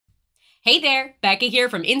Hey there, Becca here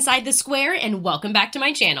from Inside the Square, and welcome back to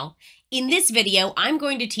my channel. In this video, I'm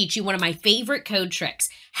going to teach you one of my favorite code tricks,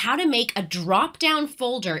 how to make a drop-down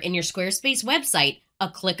folder in your Squarespace website a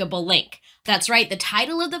clickable link. That's right, the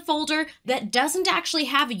title of the folder that doesn't actually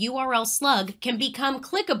have a URL slug can become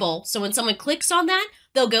clickable, so when someone clicks on that,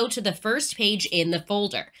 they'll go to the first page in the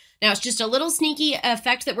folder. Now, it's just a little sneaky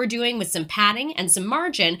effect that we're doing with some padding and some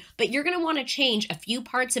margin, but you're going to want to change a few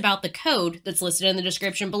parts about the code that's listed in the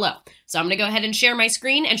description below. So I'm going to go ahead and share my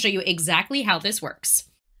screen and show you exactly how this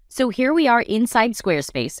works. So here we are inside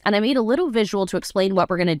Squarespace, and I made a little visual to explain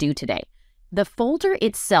what we're going to do today. The folder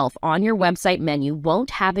itself on your website menu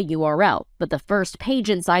won't have a URL, but the first page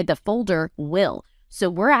inside the folder will. So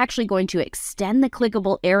we're actually going to extend the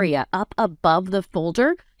clickable area up above the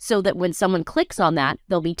folder so that when someone clicks on that,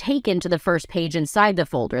 they'll be taken to the first page inside the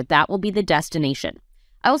folder. That will be the destination.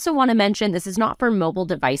 I also want to mention this is not for mobile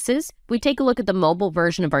devices. If we take a look at the mobile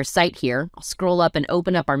version of our site here, I'll scroll up and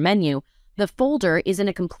open up our menu. The folder is in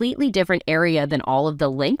a completely different area than all of the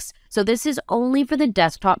links, so this is only for the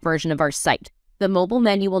desktop version of our site. The mobile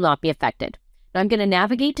menu will not be affected. Now I'm going to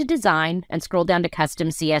navigate to Design and scroll down to Custom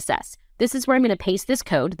CSS. This is where I'm going to paste this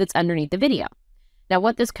code that's underneath the video. Now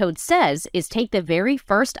what this code says is take the very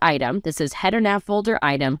first item, this is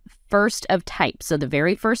header-nav-folder-item, first of type, so the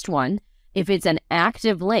very first one. If it's an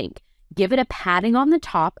active link, give it a padding on the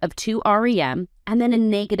top of 2 rem and then a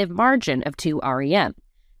negative margin of 2 rem.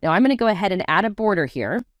 Now I'm going to go ahead and add a border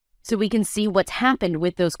here so we can see what's happened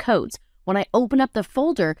with those codes. When I open up the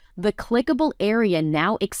folder, the clickable area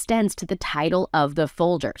now extends to the title of the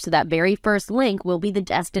folder. So that very first link will be the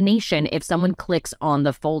destination if someone clicks on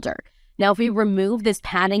the folder. Now, if we remove this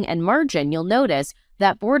padding and margin, you'll notice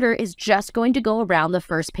that border is just going to go around the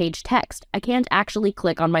first page text. I can't actually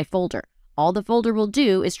click on my folder. All the folder will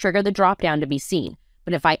do is trigger the dropdown to be seen.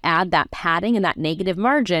 But if I add that padding and that negative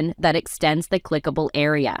margin, that extends the clickable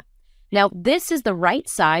area. Now, this is the right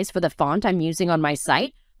size for the font I'm using on my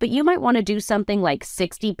site, but you might want to do something like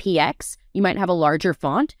 60px. You might have a larger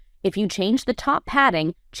font. If you change the top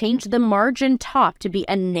padding, change the margin top to be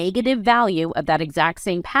a negative value of that exact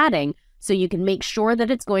same padding so you can make sure that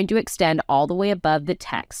it's going to extend all the way above the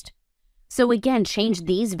text. So again, change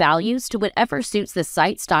these values to whatever suits the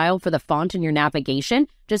site style for the font in your navigation.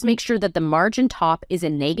 Just make sure that the margin top is a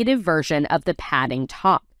negative version of the padding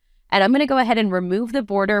top. And I'm going to go ahead and remove the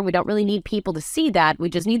border. We don't really need people to see that. We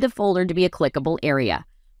just need the folder to be a clickable area.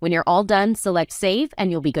 When you're all done, select Save and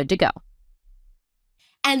you'll be good to go.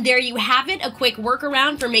 And there you have it, a quick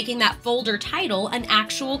workaround for making that folder title an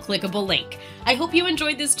actual clickable link. I hope you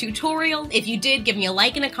enjoyed this tutorial. If you did, give me a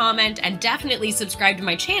like and a comment, and definitely subscribe to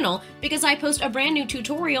my channel because I post a brand new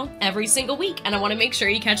tutorial every single week and I want to make sure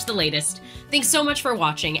you catch the latest. Thanks so much for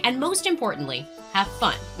watching, and most importantly, have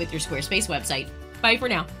fun with your Squarespace website. Bye for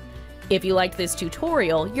now. If you liked this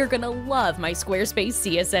tutorial, you're going to love my Squarespace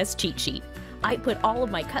CSS cheat sheet. I put all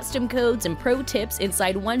of my custom codes and pro tips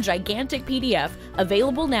inside one gigantic PDF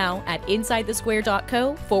available now at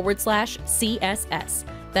insidethesquare.co/CSS.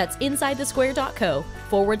 That's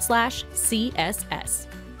insidethesquare.co/CSS.